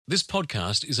This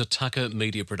podcast is a Tucker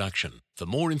Media production. For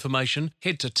more information,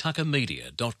 head to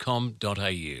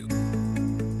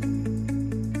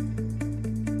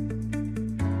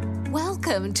tuckermedia.com.au.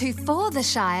 Welcome to For the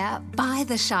Shire, by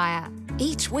the Shire.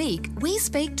 Each week, we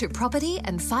speak to property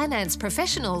and finance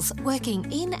professionals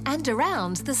working in and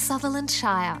around the Sutherland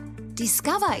Shire.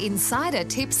 Discover insider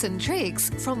tips and tricks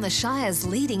from the Shire's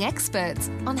leading experts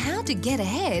on how to get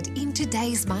ahead in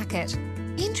today's market.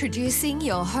 Introducing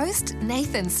your host,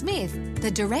 Nathan Smith, the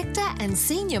Director and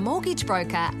Senior Mortgage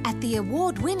Broker at the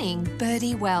award-winning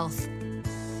Birdie Wealth.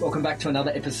 Welcome back to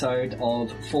another episode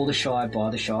of For the Shire,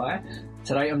 by the Shire.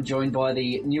 Today I'm joined by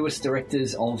the newest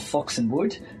directors of Fox &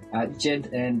 Wood. Jed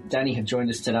and Danny have joined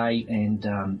us today, and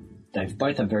they've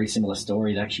both a very similar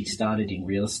story. They actually started in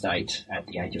real estate at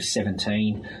the age of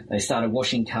 17. They started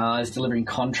washing cars, delivering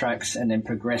contracts, and then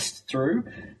progressed through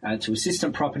to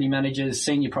assistant property managers,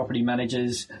 senior property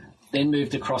managers, then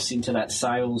moved across into that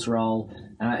sales role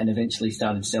and eventually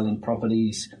started selling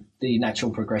properties. The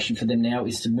natural progression for them now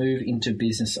is to move into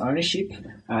business ownership.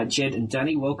 Jed and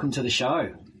Danny, welcome to the show.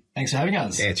 Thanks for having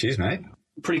us. Yeah, cheers, mate.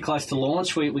 Pretty close to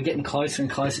launch. We're getting closer and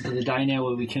closer to the day now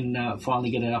where we can finally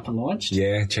get it up and launched.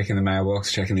 Yeah, checking the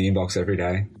mailbox, checking the inbox every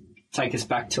day. Take us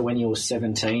back to when you were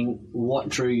 17. What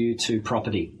drew you to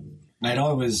property? Mate,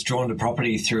 I was drawn to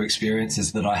property through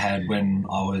experiences that I had when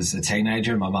I was a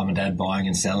teenager, my mum and dad buying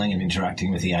and selling and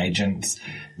interacting with the agents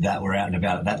that were out and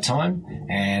about at that time.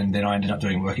 And then I ended up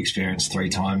doing work experience 3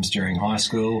 times during high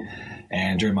school.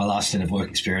 And during my last stint of work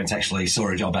experience, actually saw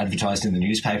a job advertised in the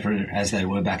newspaper as they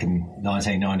were back in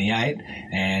 1998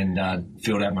 and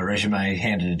filled out my resume,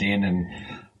 handed it in, and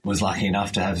was lucky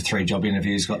enough to have 3 job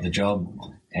interviews, got the job,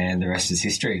 and the rest is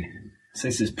history. So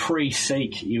this is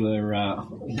pre-Seek. You were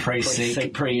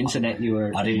pre-Seek, pre-internet. You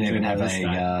were. I didn't even have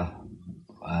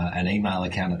an email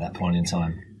account at that point in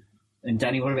time. And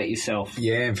Danny, what about yourself?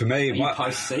 Yeah, and for me... Are you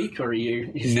post-Seek or are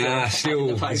you...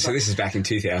 still... So this is back in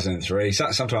 2003.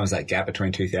 Sometimes that gap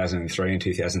between 2003 and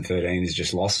 2013 is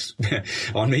just lost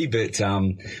on me. But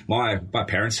my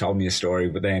parents told me a story,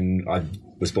 but then I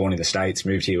was born in the States,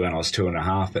 moved here when I was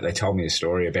 2.5, but they told me a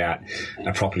story about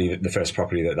a property, the first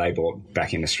property that they bought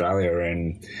back in Australia,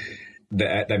 and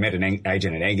they met an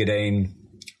agent at Engadine,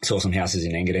 saw some houses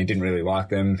in Engadine, didn't really like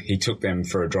them. He took them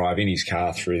for a drive in his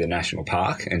car through the national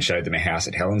park and showed them a house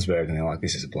at Helensburgh, and they're like,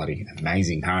 this is a bloody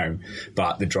amazing home,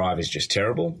 but the drive is just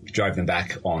terrible. Drove them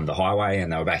back on the highway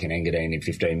and they were back in Engadine in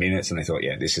 15 minutes, and they thought,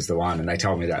 yeah, this is the one. And they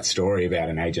told me that story about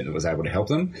an agent that was able to help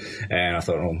them, and I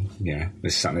thought, oh,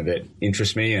 this is something that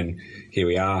interests me, and here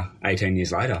we are 18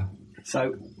 years later.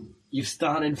 So you've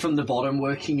started from the bottom,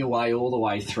 working your way all the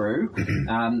way through.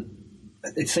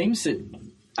 It seems that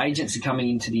agents are coming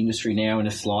into the industry now in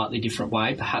a slightly different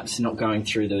way, perhaps not going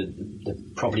through the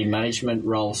property management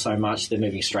role so much. They're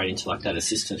moving straight into like that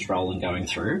assistance role and going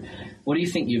through. What do you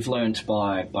think you've learnt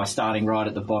by starting right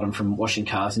at the bottom from washing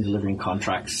cars and delivering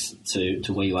contracts to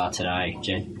where you are today,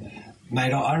 Jen?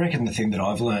 Mate, I reckon the thing that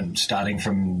I've learned starting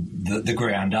from the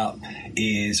ground up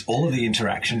is all of the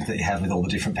interactions that you have with all the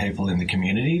different people in the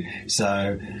community.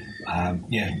 So,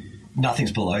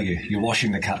 nothing's below you. You're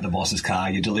washing the boss's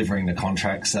car, you're delivering the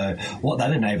contract. So what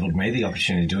that enabled me the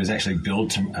opportunity to do is actually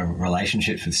build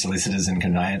relationships with solicitors and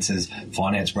conveyancers,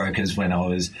 finance brokers when I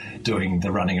was doing the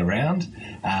running around,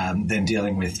 then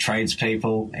dealing with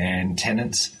tradespeople and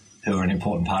tenants who are an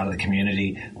important part of the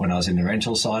community when I was in the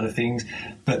rental side of things.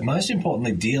 But most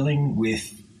importantly, dealing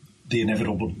with the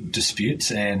inevitable disputes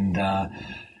and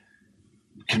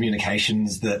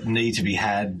communications that need to be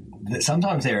had. That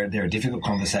sometimes they're a difficult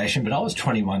conversation, but I was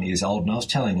 21 years old and I was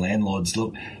telling landlords,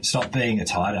 look, stop being a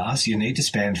tight ass. You need to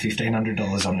spend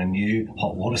 $1,500 on a new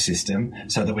hot water system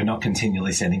so that we're not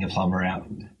continually sending a plumber out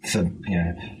for,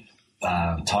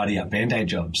 tidy up Band-Aid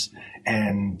jobs.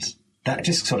 And that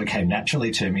just sort of came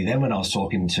naturally to me. Then when I was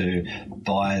talking to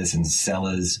buyers and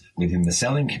sellers within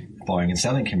the buying and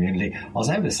selling community, I was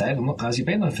able to say to them, look, guys, you've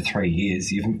been there for 3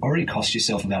 years. You've already cost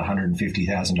yourself about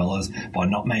 $150,000 by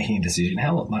not making a decision.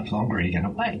 How much longer are you going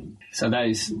to wait? So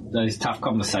those tough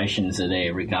conversations are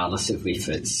there regardless of if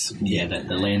it's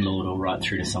the landlord or right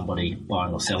through to somebody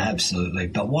buying or selling. Absolutely.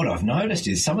 But what I've noticed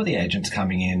is some of the agents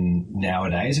coming in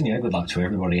nowadays, and good luck to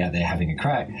everybody out there having a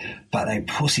crack, but they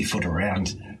pussyfoot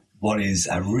around what is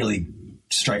a really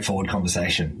straightforward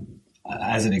conversation.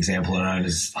 As an example, an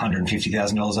owner's $150,000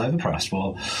 overpriced.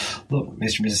 Well, look,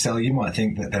 Mr. and Mrs. Seller, you might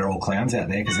think that they're all clowns out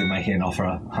there because they're making an offer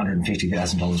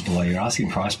 $150,000 below your asking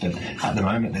price, but at the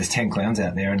moment there's 10 clowns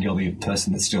out there and you're the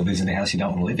person that still lives in a house you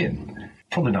don't want to live in.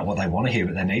 Probably not what they want to hear,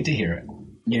 but they need to hear it.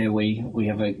 Yeah, we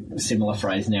have a similar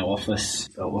phrase in our office.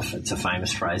 It's a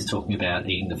famous phrase talking about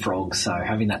eating the frog. So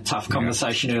having that tough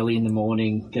conversation early in the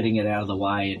morning, getting it out of the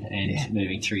way and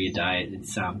moving through your day,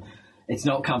 it's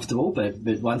not comfortable, but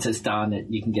once it's done,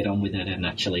 you can get on with it and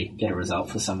actually get a result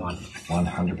for someone.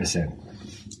 100%.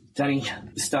 Danny,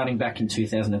 starting back in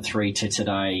 2003 to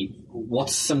today,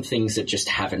 what's some things that just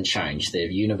haven't changed? They're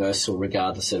universal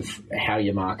regardless of how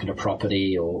you market a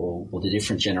property or the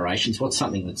different generations. What's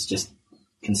something that's just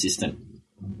consistent?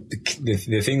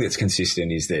 The thing that's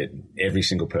consistent is that every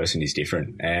single person is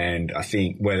different. And I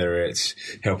think whether it's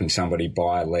helping somebody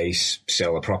buy, lease,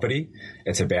 sell a property,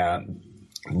 it's about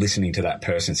listening to that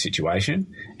person's situation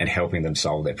and helping them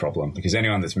solve their problem. Because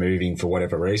anyone that's moving for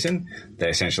whatever reason, they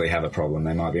essentially have a problem.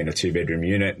 They might be in a 2-bedroom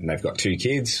unit and they've got 2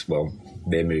 kids. Well,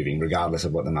 they're moving regardless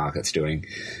of what the market's doing.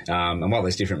 And while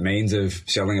there's different means of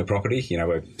selling a property,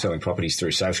 we're selling properties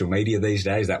through social media these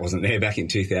days. That wasn't there back in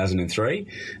 2003.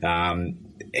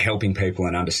 Helping people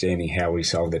and understanding how we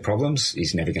solve their problems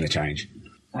is never going to change.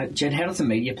 Jed, how does the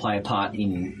media play a part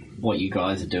in what you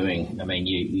guys are doing? I mean,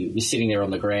 you're sitting there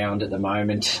on the ground at the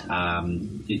moment.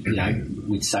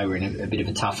 We'd say we're in a bit of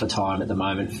a tougher time at the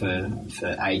moment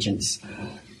for agents.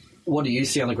 What do you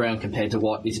see on the ground compared to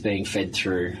what is being fed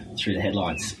through the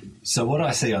headlines? So what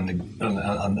I see on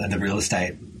the real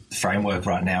estate framework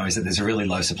right now is that there's a really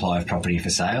low supply of property for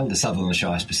sale. The Sutherland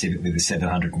Shire specifically, there's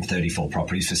 734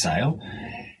 properties for sale.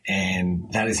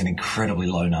 And that is an incredibly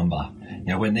low number.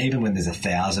 When there's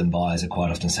 1,000 buyers, that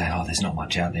quite often say, "Oh, there's not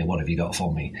much out there. What have you got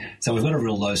for me?" So we've got a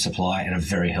real low supply and a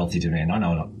very healthy demand. I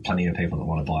know plenty of people that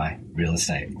want to buy real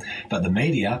estate, but the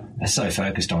media are so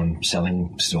focused on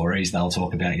selling stories. They'll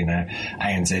talk about,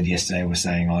 ANZ yesterday was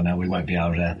saying, "Oh no, we won't be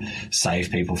able to save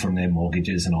people from their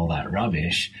mortgages and all that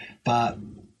rubbish." But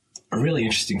a really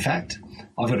interesting fact: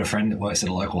 I've got a friend that works at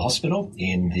a local hospital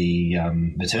in the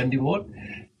maternity ward.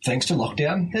 Thanks to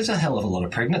lockdown, there's a hell of a lot of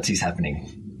pregnancies happening.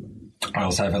 I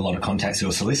also have a lot of contacts who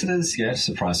are solicitors.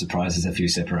 Surprise, surprise, there's a few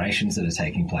separations that are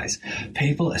taking place.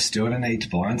 People are still going to need to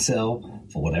buy and sell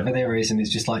for whatever their reason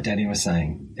is, just like Danny was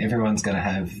saying. Everyone's going to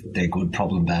have their good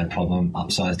problem, bad problem,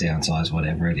 upsize, downsize,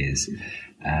 whatever it is.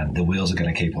 The wheels are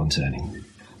going to keep on turning.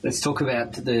 Let's talk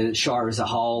about the Shire as a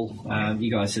whole.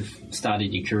 You guys have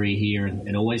started your career here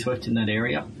and always worked in that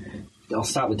area. I'll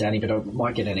start with Danny, but I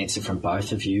might get an answer from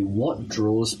both of you. What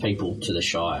draws people to the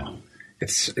Shire?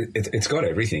 It's got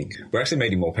everything. We're actually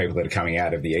meeting more people that are coming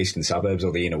out of the eastern suburbs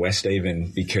or the inner west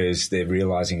even, because they're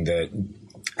realising that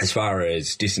as far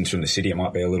as distance from the city, it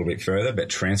might be a little bit further, but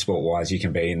transport-wise, you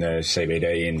can be in the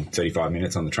CBD in 35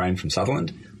 minutes on the train from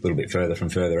Sutherland, a little bit further from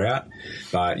further out.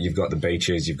 But you've got the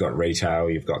beaches, you've got retail,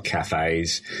 you've got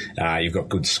cafes, you've got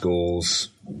good schools.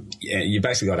 You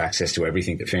basically got access to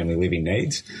everything that family living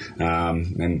needs,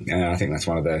 and I think that's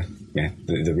one of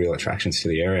the real attractions to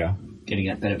the area. Getting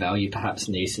that better value perhaps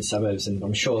in the eastern suburbs, and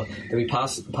I'm sure there'll be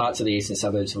parts of the eastern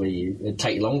suburbs where it'd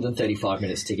take you longer than 35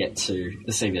 minutes to get to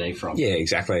the CBD from. Yeah,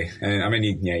 exactly. And I mean,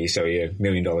 you sell your $1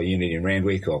 million unit in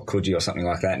Randwick or Coogee or something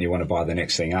like that, and you want to buy the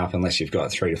next thing up, unless you've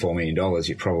got $3 to $4 million,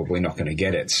 you're probably not going to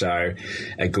get it. So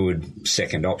a good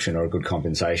second option or a good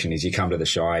compensation is you come to the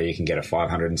Shire, you can get a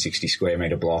 560 square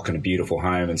metre block and a beautiful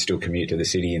home and still commute to the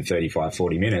city in 35,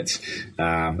 40 minutes.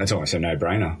 That's almost a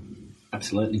no-brainer.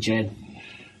 Absolutely, Jed.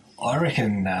 I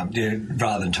reckon,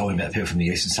 rather than talking about people from the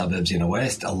eastern suburbs in the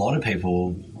west, a lot of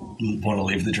people want to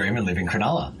live the dream and live in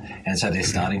Cronulla. And so their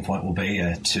starting point will be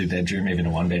a 2-bedroom, even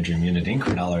a 1-bedroom unit in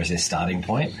Cronulla as their starting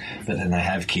point. But then they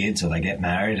have kids or they get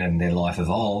married and their life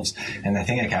evolves and they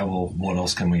think, okay, well, what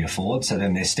else can we afford? So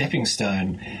then their stepping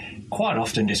stone quite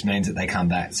often just means that they come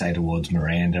back, say, towards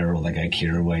Miranda, or they go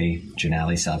Kirrawee,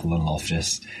 Janali, Sutherland,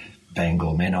 Loftus, Bangor,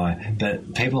 Menai,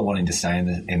 but people are wanting to stay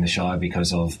in the Shire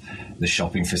because of the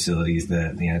shopping facilities,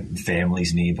 the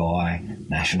families nearby,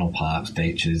 national parks,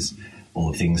 beaches,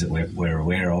 all the things that we're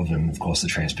aware of, and of course the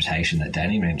transportation that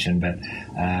Danny mentioned. But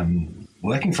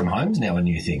working from home's now a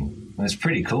new thing. And it's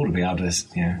pretty cool to be able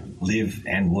to live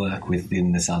and work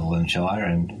within the Sutherland Shire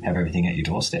and have everything at your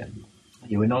doorstep.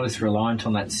 Yeah, we're not as reliant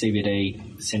on that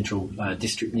CBD central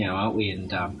district now, aren't we?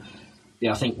 And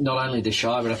I think not only the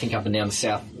Shire, but I think up and down the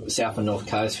south and north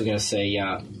coast, we're going to see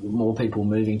more people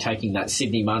moving, taking that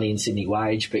Sydney money and Sydney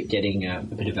wage, but getting a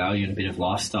bit of value and a bit of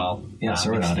lifestyle. Yeah, I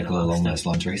saw an article along those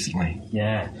lines recently.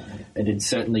 Yeah, and it'd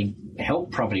certainly help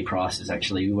property prices,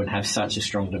 actually. We wouldn't have such a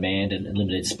strong demand and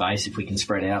limited space if we can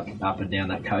spread out up and down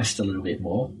that coast a little bit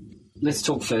more. Let's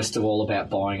talk first of all about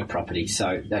buying a property.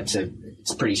 So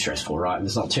it's pretty stressful, right?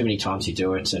 There's not too many times you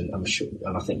do it, and I'm sure,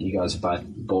 and I think you guys have both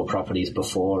bought properties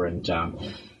before, and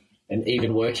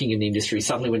even working in the industry,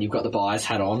 suddenly when you've got the buyer's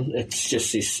hat on, it's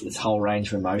just this whole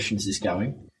range of emotions is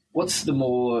going. What's the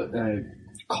more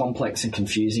complex and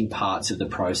confusing parts of the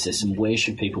process, and where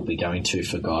should people be going to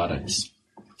for guidance?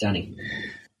 Danny?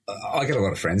 I get a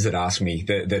lot of friends that ask me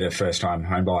that are first-time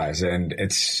home buyers, and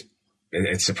it's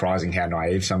surprising how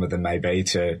naive some of them may be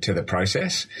to the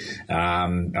process.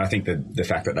 I think that the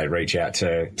fact that they reach out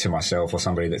to myself or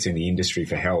somebody that's in the industry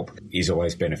for help is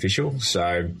always beneficial. So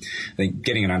I think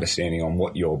getting an understanding on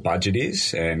what your budget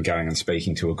is and going and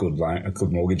speaking to a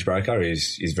good mortgage broker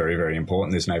is very, very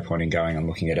important. There's no point in going and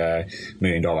looking at $1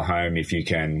 million home if you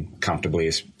can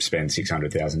comfortably spend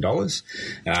 $600,000.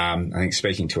 I think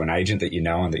speaking to an agent that you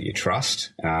know and that you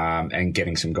trust, and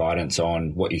getting some guidance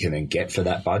on what you can then get for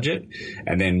that budget,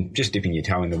 and then just dipping your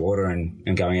toe in the water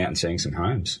and going out and seeing some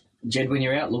homes. Jed, when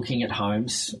you're out looking at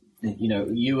homes,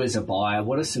 you as a buyer,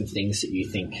 what are some things that you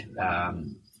think are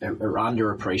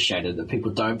underappreciated, that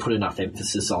people don't put enough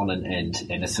emphasis on, and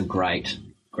are some great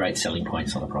selling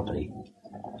points on a property?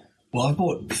 Well, I've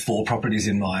bought 4 properties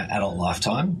in my adult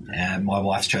lifetime, and my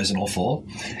wife's chosen all 4.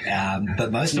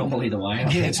 But most normally the way.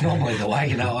 Yeah, it's normally the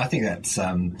way. I think that's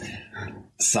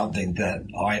something that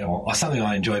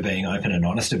I enjoy being open and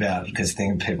honest about, because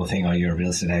people think, oh, you're a real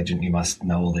estate agent, you must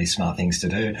know all these smart things to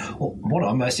do. Well, what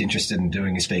I'm most interested in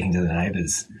doing is speaking to the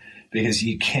neighbours, because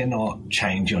you cannot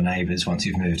change your neighbours once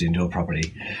you've moved into a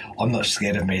property. I'm not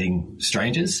scared of meeting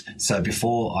strangers. So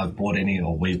before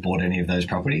we've bought any of those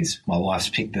properties, my wife's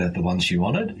picked the ones she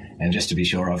wanted. And just to be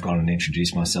sure, I've gone and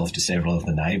introduced myself to several of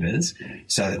the neighbours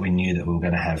so that we knew that we were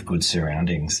going to have good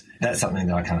surroundings. That's something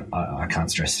that I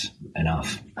can't stress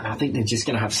enough. I think they're just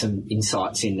going to have some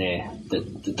insights in there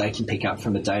that they can pick up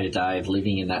from a day-to-day of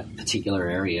living in that particular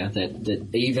area, that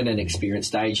even an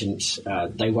experienced agent,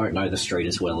 they won't know the street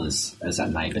as well as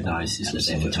that neighbour knows who's lived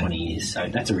there for 20 years. So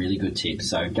that's a really good tip.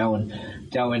 So go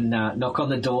and knock on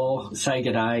the door, say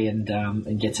good day,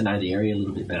 and get to know the area a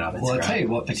little bit better. That's well, I'll great. tell you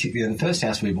what, particularly the first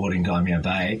house we bought in Gymea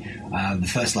Bay, the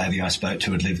first lady I spoke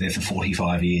to had lived there for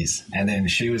 45 years. And then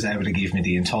she was able to give me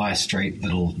the entire street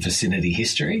little vicinity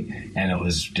history, and it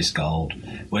was just gold.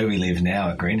 Where we live now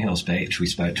at Green Hills Beach, we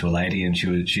spoke to a lady, and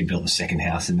she built the second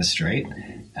house in the street.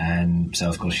 And so,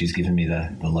 of course, she's given me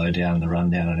the lowdown, the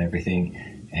rundown on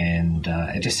everything. And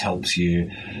it just helps you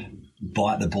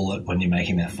bite the bullet when you're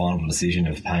making that final decision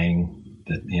of paying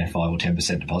the 5 or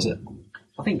 10% deposit.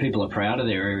 I think people are proud of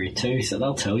their area too, so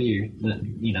they'll tell you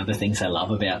the things they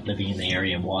love about living in the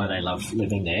area and why they love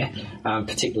living there.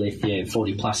 Particularly if you're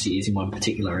 40 plus years in one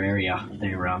particular area,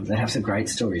 they have some great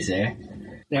stories there.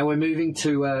 Now we're moving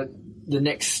to the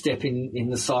next step in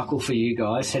the cycle for you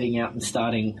guys, heading out and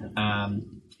starting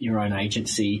your own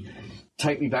agency.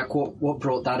 Take me back. What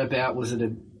brought that about? Was it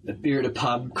a beer at a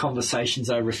pub, conversations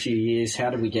over a few years? How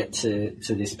did we get to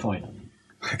this point?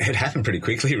 It happened pretty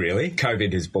quickly, really.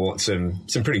 COVID has brought some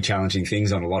pretty challenging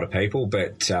things on a lot of people,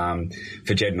 but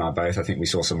for Jed and I both, I think we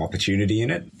saw some opportunity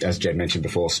in it. As Jed mentioned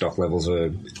before, stock levels were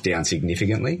down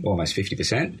significantly, almost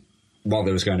 50%. While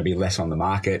there was going to be less on the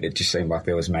market, it just seemed like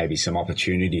there was maybe some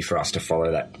opportunity for us to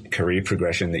follow that career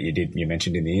progression that you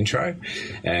mentioned in the intro.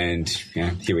 And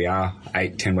here we are,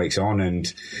 8-10 weeks on,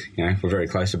 and we're very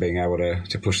close to being able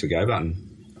to push the go button.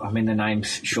 I mean, the name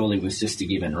surely was just a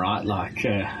given, right? Like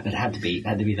it had to be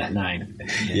that name.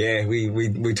 Yeah,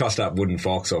 we tossed up Wooden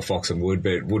Fox or Fox and Wood,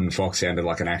 but Wooden Fox sounded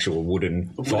like an actual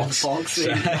wooden fox. Fox,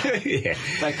 so, yeah.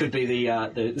 That could be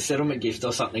the settlement gift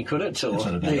or something, could it? Or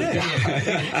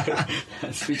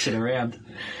switch it around.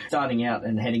 Starting out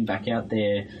and heading back out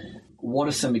there, what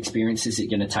are some experiences that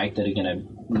you're going to take that are going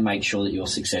to make sure that you're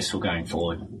successful going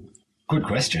forward? Good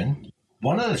question.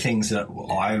 One of the things that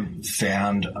I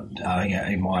found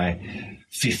in my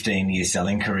 15-year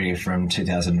selling career from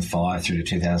 2005 through to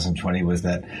 2020 was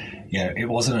that it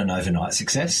wasn't an overnight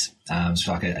success. It's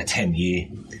like a 10-year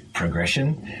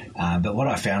progression. But what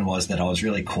I found was that I was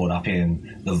really caught up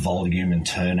in the volume and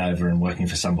turnover and working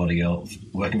for somebody else.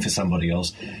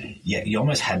 Yeah, you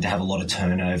almost had to have a lot of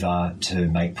turnover to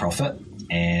make profit,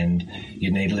 and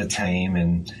you needed a team,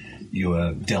 and you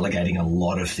were delegating a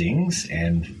lot of things,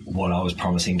 and what I was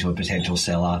promising to a potential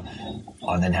seller,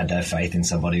 I then had to have faith in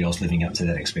somebody else living up to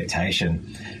that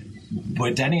expectation.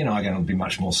 Where Danny and I are going to be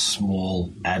much more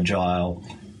small, agile,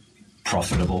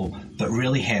 profitable, but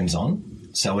really hands-on.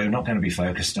 So we're not going to be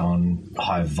focused on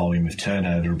high volume of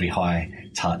turnover. It'll be high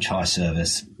touch, high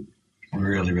service,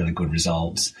 really, really good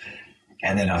results.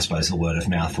 And then I suppose the word of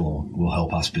mouth will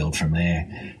help us build from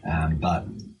there. But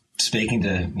speaking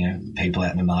to people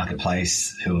out in the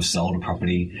marketplace who have sold a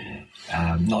property,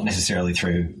 not necessarily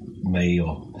through me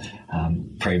or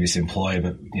previous employer,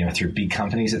 but through big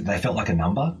companies, that they felt like a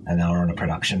number and they were on a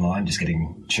production line just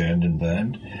getting churned and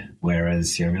burned.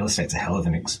 Whereas real estate's a hell of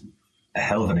an a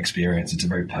hell of an experience. It's a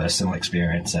very personal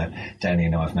experience. So Danny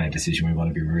and I have made a decision we want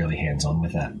to be really hands-on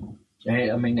with that.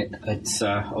 Yeah, I mean, it's.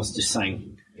 I was just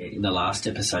saying in the last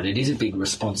episode, it is a big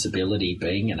responsibility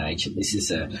being an agent. This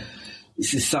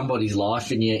is somebody's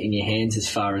life in your hands as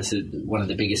far as one of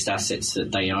the biggest assets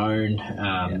that they own.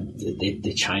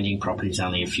 They're changing properties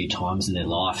only a few times in their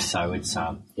life, so it's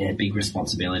a big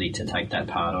responsibility to take that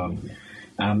part on.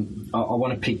 I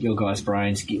want to pick your guys'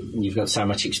 brains. You've got so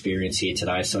much experience here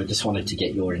today, so I just wanted to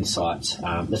get your insights.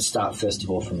 Let's start first of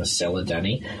all from a seller,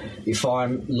 Danny. If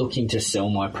I'm looking to sell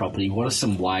my property, what are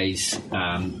some ways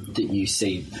that you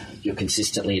see you're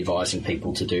consistently advising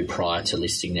people to do prior to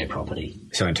listing their property?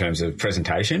 So in terms of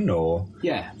presentation or?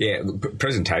 Yeah,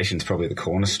 presentation is probably the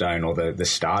cornerstone or the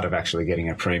start of actually getting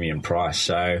a premium price.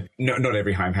 So not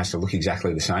every home has to look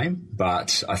exactly the same,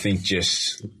 but I think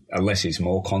just a less is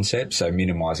more concept, so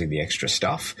minimising the extra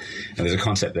stuff. And there's a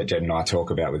concept that Jed and I talk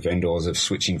about with vendors of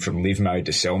switching from live mode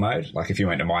to sell mode. Like if you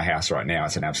went to my house right now,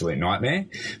 it's an absolute nightmare,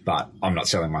 but I'm not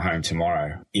selling my home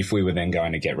tomorrow. If we were then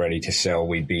going to get ready to sell,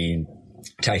 we'd be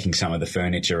taking some of the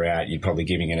furniture out, you're probably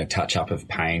giving it a touch-up of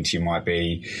paint, you might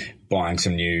be buying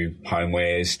some new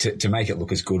homewares to make it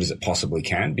look as good as it possibly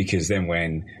can, because then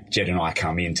when Jed and I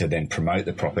come in to then promote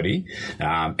the property,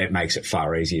 it makes it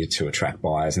far easier to attract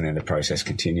buyers, and then the process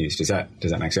continues. Does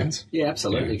that make sense? Yeah,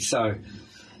 absolutely. Yeah. So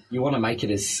you want to make it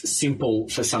as simple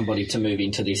for somebody to move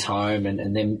into this home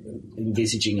and then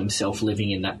envisaging himself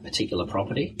living in that particular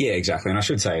property. Yeah, exactly. And I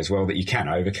should say as well that you can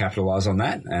overcapitalise on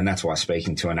that. And that's why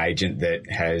speaking to an agent that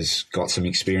has got some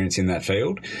experience in that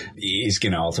field is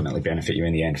going to ultimately benefit you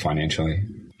in the end financially.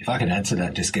 If I could add to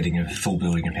that, just getting a full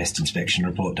building and pest inspection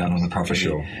report done on the property,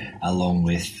 sure, along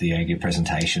with the AGIA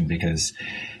presentation, because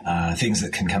things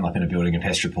that can come up in a building and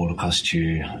pest report will cost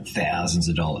you thousands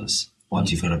of dollars. Once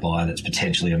you've got a buyer that's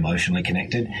potentially emotionally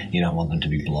connected, you don't want them to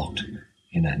be blocked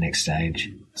in that next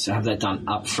stage. So have that done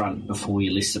up front before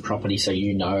you list the property, so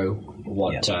you know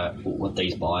what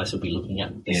these buyers will be looking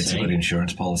at. Yeah, it's a good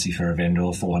insurance policy for a vendor,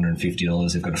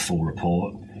 $450. They've got a full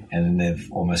report, and then they've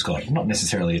almost got not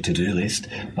necessarily a to-do list,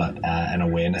 but an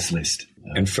awareness list.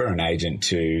 And for an agent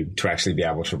to actually be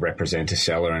able to represent a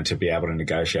seller and to be able to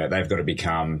negotiate, they've got to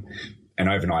become an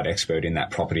overnight expert in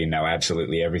that property and know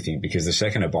absolutely everything, because the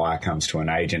second a buyer comes to an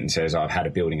agent and says, I've had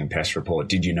a building and pest report,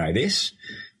 did you know this?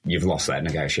 You've lost that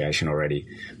negotiation already.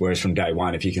 Whereas from day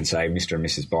one, if you can say, Mr. and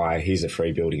Mrs. Buyer, here's a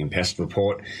free building and pest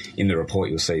report. In the report,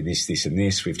 you'll see this, this and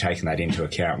this. We've taken that into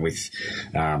account with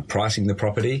pricing the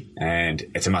property, and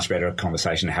it's a much better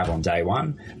conversation to have on day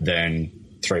one than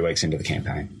 3 weeks into the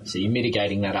campaign. So you're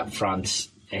mitigating that up front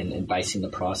and basing the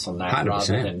price on that 100%.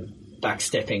 Rather than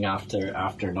backstepping after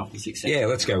an offer success. Yeah,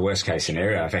 let's go worst case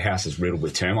scenario. If a house is riddled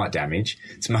with termite damage,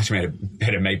 it's much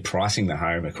better me pricing the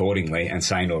home accordingly and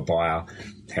saying to a buyer,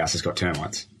 the house has got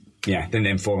termites. Yeah, then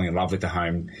them falling in love with the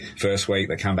home first week,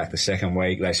 they come back the second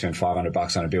week, they spend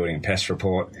 $500 on a building and pest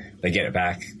report, they get it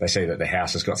back, they see that the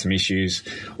house has got some issues,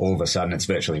 all of a sudden it's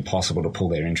virtually impossible to pull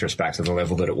their interest back to the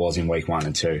level that it was in week 1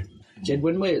 and 2. Jed,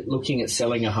 when we're looking at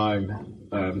selling a home,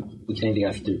 we can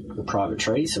either go through the private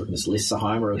tree, so we can just list the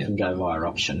home, or we can go via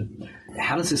option.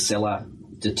 How does the seller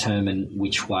determine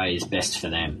which way is best for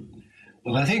them?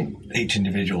 Well, I think each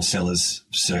individual seller's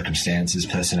circumstances,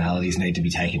 personalities need to be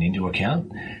taken into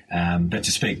account. But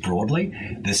to speak broadly,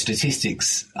 the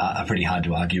statistics are pretty hard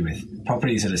to argue with.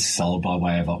 Properties that are sold by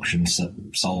way of auction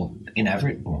sold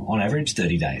on average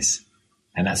 30 days.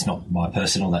 And that's not my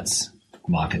personal, that's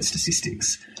market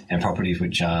statistics. And properties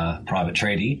which are private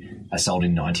treaty are sold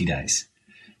in 90 days.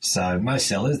 So most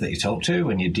sellers that you talk to,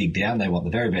 when you dig down, they want the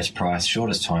very best price,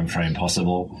 shortest time frame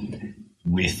possible,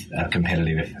 with a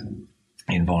competitive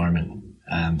environment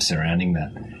surrounding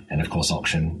that. And of course,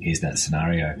 auction is that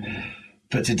scenario.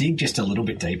 But to dig just a little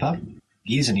bit deeper,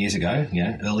 years and years ago,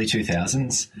 early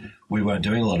 2000s, we weren't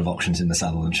doing a lot of auctions in the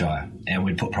Sutherland Shire, and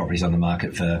we'd put properties on the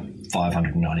market for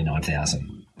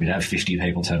 $599,000. We'd have 50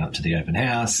 people turn up to the open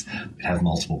house. We'd have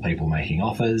multiple people making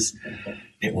offers.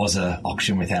 It was an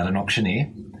auction without an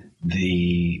auctioneer.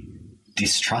 The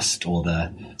distrust or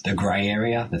the grey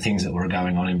area, the things that were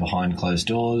going on in behind closed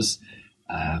doors,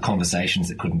 conversations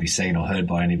that couldn't be seen or heard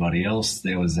by anybody else,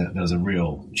 there was a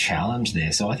real challenge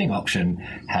there. So I think auction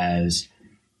has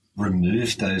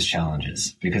removed those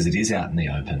challenges because it is out in the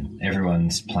open.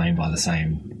 Everyone's playing by the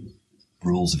same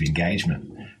rules of engagement.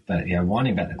 But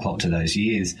winding back the clock to those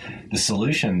years, the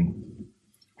solution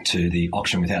to the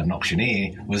auction without an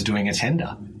auctioneer was doing a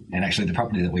tender. And actually the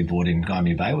property that we bought in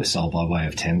Gymea Bay was sold by way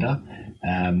of tender.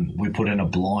 We put in a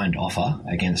blind offer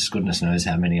against goodness knows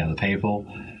how many other people,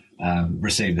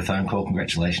 received the phone call,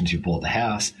 congratulations, you bought the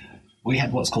house. we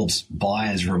had what's called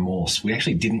buyer's remorse. We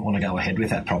actually didn't want to go ahead with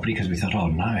that property because we thought, oh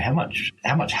no, how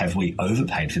much have we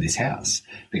overpaid for this house?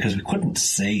 Because we couldn't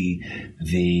see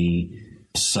the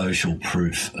social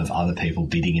proof of other people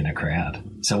bidding in a crowd.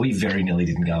 So we very nearly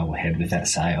didn't go ahead with that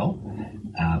sale,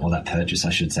 or that purchase, I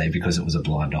should say, because it was a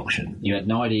blind auction. You had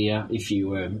no idea if you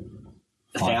were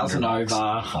 1,000 over,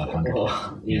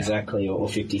 500, exactly, or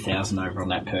 50,000 over on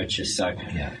that purchase. So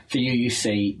for you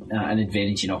see an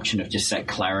advantage in auction of just that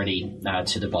clarity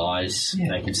to the buyers. Yeah.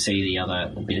 They can see the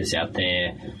other bidders out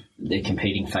there. They're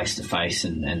competing face to face,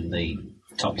 and the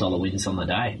top dollar wins on the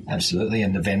day. Absolutely,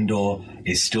 and the vendor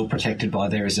is still protected by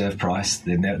their reserve price.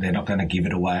 They're not going to give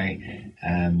it away.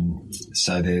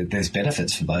 So there's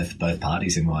benefits for both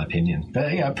parties, in my opinion. But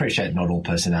I appreciate not all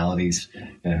personalities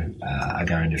are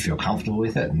going to feel comfortable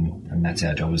with it, and that's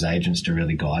our job as agents to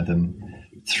really guide them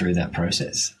through that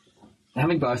process.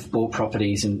 Having both bought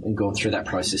properties and gone through that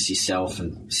process yourself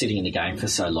and sitting in the game for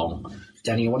so long,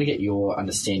 Danny, I want to get your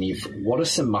understanding of what are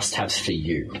some must-haves for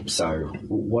you. So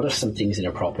what are some things in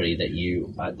a property that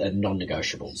you are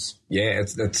non-negotiables? Yeah,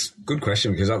 that's a good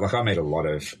question, because I meet a lot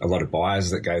of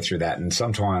buyers that go through that, and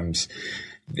sometimes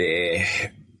their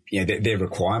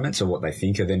requirements or what they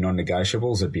think are their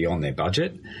non-negotiables are beyond their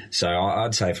budget. So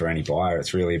I'd say for any buyer,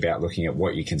 it's really about looking at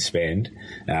what you can spend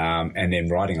and then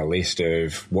writing a list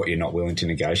of what you're not willing to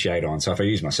negotiate on. So if I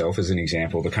use myself as an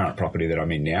example, the current property that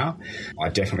I'm in now, I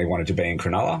definitely wanted to be in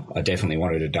Cronulla. I definitely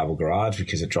wanted a double garage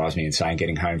because it drives me insane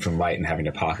getting home from late and having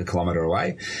to park a kilometre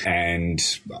away. And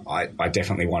I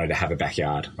definitely wanted to have a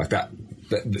backyard like that.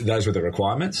 Those were the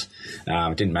requirements.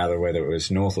 It didn't matter whether it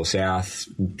was north or south.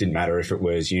 Didn't matter if it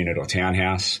was unit or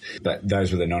townhouse. But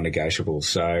those were the non-negotiables.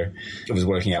 So it was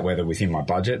working out whether within my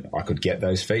budget I could get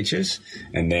those features,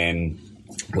 and then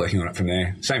working on it from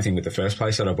there. Same thing with the first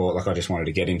place that I bought. I just wanted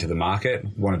to get into the market,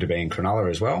 wanted to be in Cronulla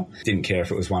as well. Didn't care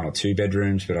if it was 1 or 2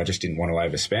 bedrooms, but I just didn't want to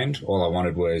overspend. All I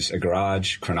wanted was a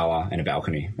garage, Cronulla, and a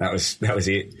balcony. That was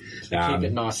it. Keep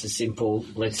it nice and simple.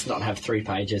 Let's not have 3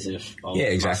 pages of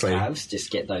exactly. must-haves. Just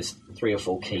get those 3 or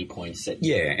 4 key points. And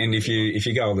if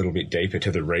you go a little bit deeper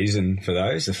to the reason for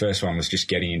those, the first one was just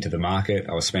getting into the market.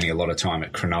 I was spending a lot of time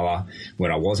at Cronulla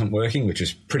when I wasn't working, which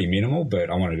was pretty minimal, but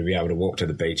I wanted to be able to walk to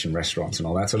the beach and restaurants and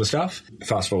all that sort of stuff.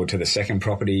 Fast forward to the second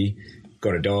property,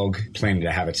 got a dog, planning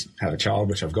to have a child,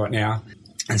 which I've got now,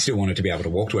 and still wanted to be able to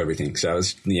walk to everything. So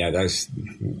it was,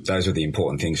 those are the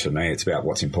important things for me. It's about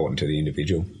what's important to the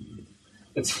individual.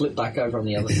 Let's flip back over on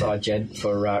the other side, Jed,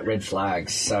 for red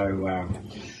flags. So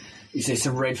is there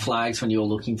some red flags when you're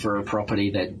looking for a property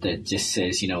that just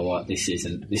says, you know what, this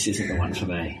isn't the one for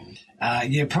me?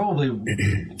 Probably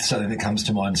something that comes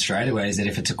to mind straight away is that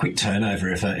if it's a quick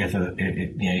turnover, if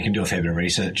you can do a fair bit of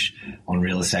research on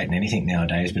real estate and anything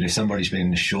nowadays, but if somebody's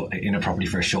been in a property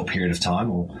for a short period of time,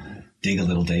 or dig a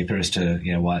little deeper as to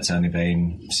why it's only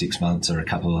been 6 months or a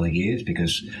couple of years,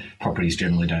 because properties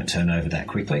generally don't turn over that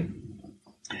quickly.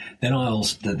 Then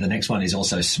the next one is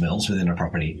also smells within a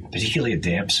property, particularly a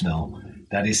damp smell.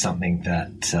 That is something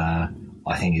that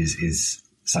I think is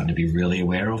something to be really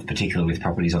aware of, particularly with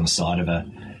properties on the side of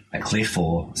a cliff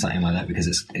or something like that, because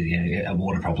it's a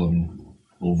water problem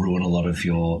will ruin a lot of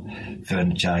your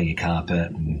furniture, your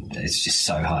carpet, and it's just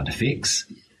so hard to fix.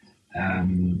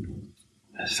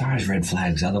 As far as red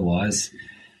flags, otherwise,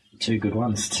 2 good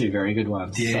ones, 2 very good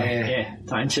ones. Yeah.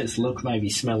 So, don't just look,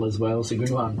 maybe smell as well. It's a good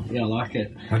one. I like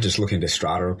it. I just look into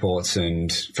strata reports,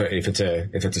 and if it's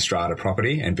a strata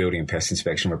property, and building and pest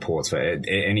inspection reports for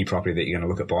any property that you're going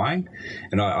to look at buying.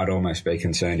 And I'd almost be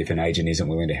concerned if an agent isn't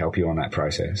willing to help you on that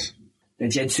process.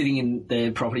 And Jed, sitting in the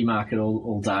property market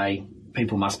all day,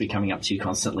 people must be coming up to you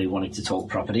constantly wanting to talk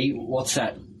property. What's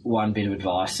that one bit of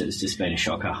advice that's just been a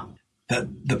shocker? That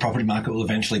the property market will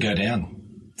eventually go down.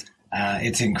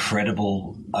 It's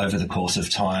incredible over the course of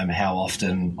time how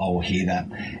often I'll hear that.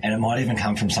 And it might even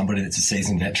come from somebody that's a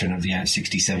seasoned veteran of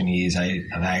 67 years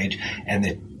of age, and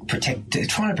they're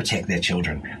trying to protect their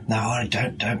children. No,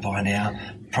 don't buy now.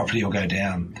 Property will go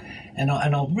down. And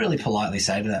I'll really politely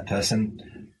say to that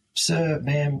person, sir,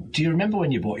 ma'am, do you remember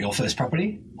when you bought your first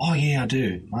property? Oh, yeah, I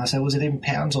do. I say, was it in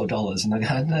pounds or dollars? And they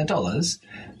go, no, dollars.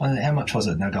 How much was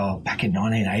it? And they go, back in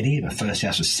 1980, the first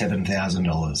house was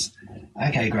 $7,000.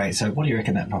 Okay, great. So what do you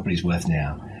reckon that property's worth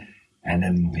now? And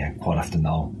then, quite often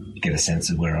they'll get a sense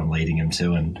of where I'm leading them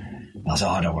to, and they'll say,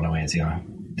 I don't want to answer.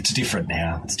 It's different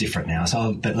now.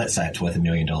 So, but let's say it's worth $1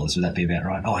 million. Would that be about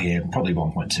right? Oh, yeah, probably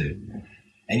 1.2.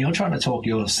 And you're trying to talk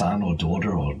your son or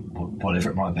daughter or whatever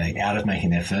it might be out of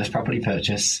making their first property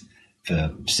purchase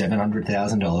for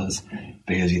 $700,000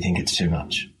 because you think it's too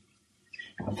much.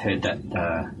 I've heard that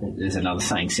there's another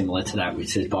saying similar to that, which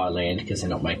says buy land because they're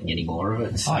not making any more of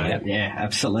it. So, yeah,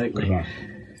 absolutely.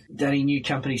 Danny, new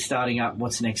company starting up.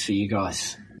 What's next for you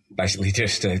guys? Basically,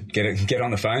 just to get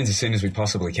on the phones as soon as we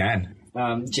possibly can.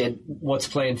 Jed, what's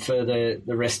planned for the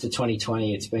rest of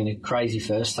 2020? It's been a crazy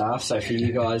first half. So for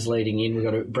you guys leading in, we've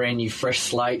got a brand new fresh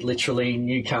slate, literally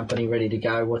new company ready to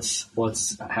go.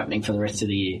 What's happening for the rest of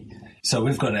the year? So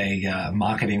we've got a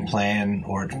marketing plan,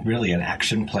 or really an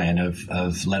action plan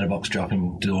of letterbox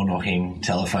dropping, door knocking,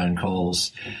 telephone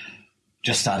calls,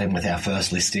 just starting with our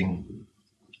first listing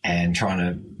and trying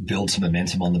to build some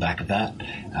momentum on the back of that.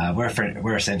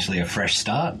 We're essentially a fresh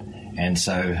start. And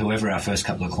so whoever our first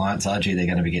couple of clients are, they're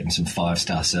going to be getting some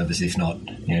 5-star service, if not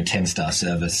 10-star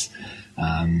service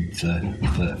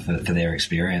for their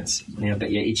experience. Yeah,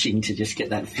 but you're itching to just get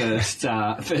that first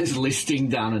listing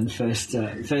done and first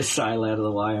sale out of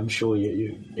the way. I'm sure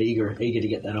you're eager to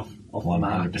get that off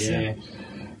 100%. Yeah.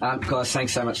 Guys,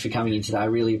 thanks so much for coming in today. I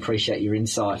really appreciate your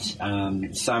insight.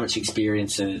 So much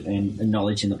experience and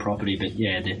knowledge in the property, but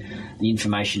yeah, the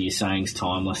information you're saying is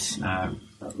timeless.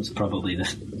 It was probably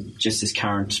just as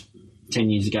current 10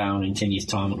 years ago, and in 10 years'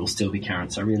 time it will still be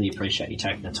current. So I really appreciate you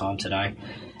taking the time today.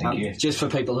 Thank you. Just for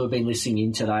people who have been listening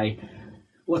in today,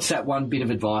 what's that one bit of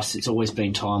advice that's always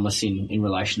been timeless in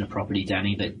relation to property,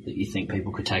 Danny, that you think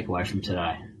people could take away from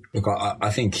today? Look, I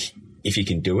think if you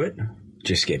can do it,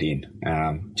 just get in.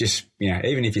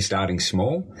 Even if you're starting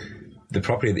small, the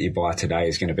property that you buy today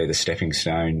is going to be the stepping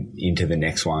stone into the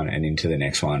next one and into the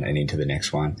next one and into the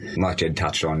next one. Like Jed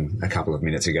touched on a couple of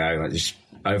minutes ago, just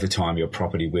over time your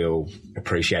property will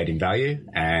appreciate in value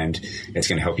and it's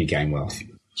going to help you gain wealth.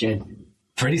 Jed?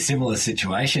 Pretty similar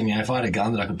situation. If I had a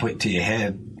gun that I could put to your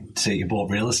head, so you bought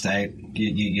real estate,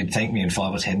 you'd thank me in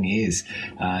 5 or 10 years.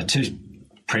 Two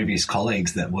previous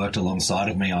colleagues that worked alongside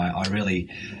of me, I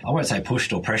won't say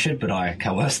pushed or pressured, but I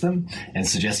coerced them and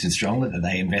suggested strongly that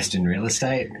they invest in real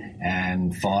estate.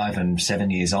 And 5 and 7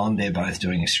 years on, they're both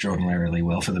doing extraordinarily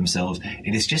well for themselves.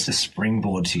 It is just a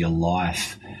springboard to your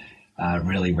life,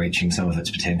 really reaching some of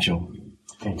its potential.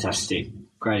 Fantastic.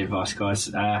 Great advice, guys.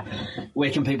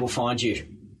 Where can people find you?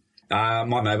 My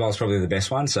mobile is probably the best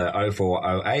one, so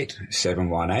 0408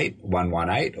 718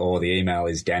 118, or the email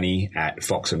is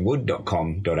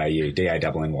danny@foxandwood.com.au,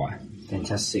 DANNY.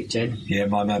 Fantastic, Jed. Yeah,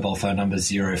 my mobile phone number is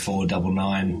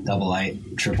 0499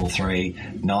 88 333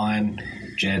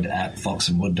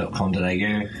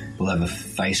 jed@foxandwood.com.au. We'll have a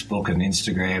Facebook and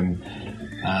Instagram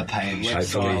page.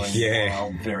 Hopefully,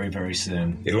 very, very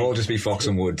soon. It'll all just be Fox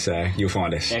and Wood, so you'll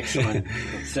find us. Excellent.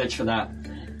 Search for that.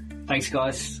 Thanks,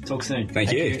 guys. Talk soon.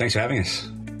 Thank you. Thanks for having us.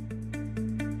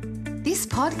 This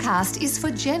podcast is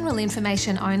for general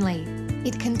information only.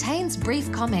 It contains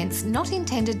brief comments not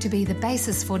intended to be the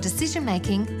basis for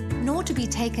decision-making, nor to be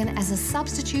taken as a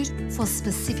substitute for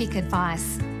specific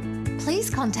advice. Please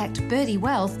contact Birdie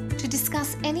Wealth to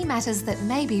discuss any matters that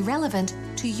may be relevant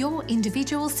to your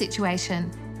individual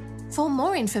situation. For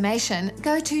more information,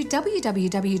 go to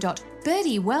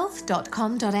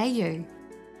www.birdiewealth.com.au.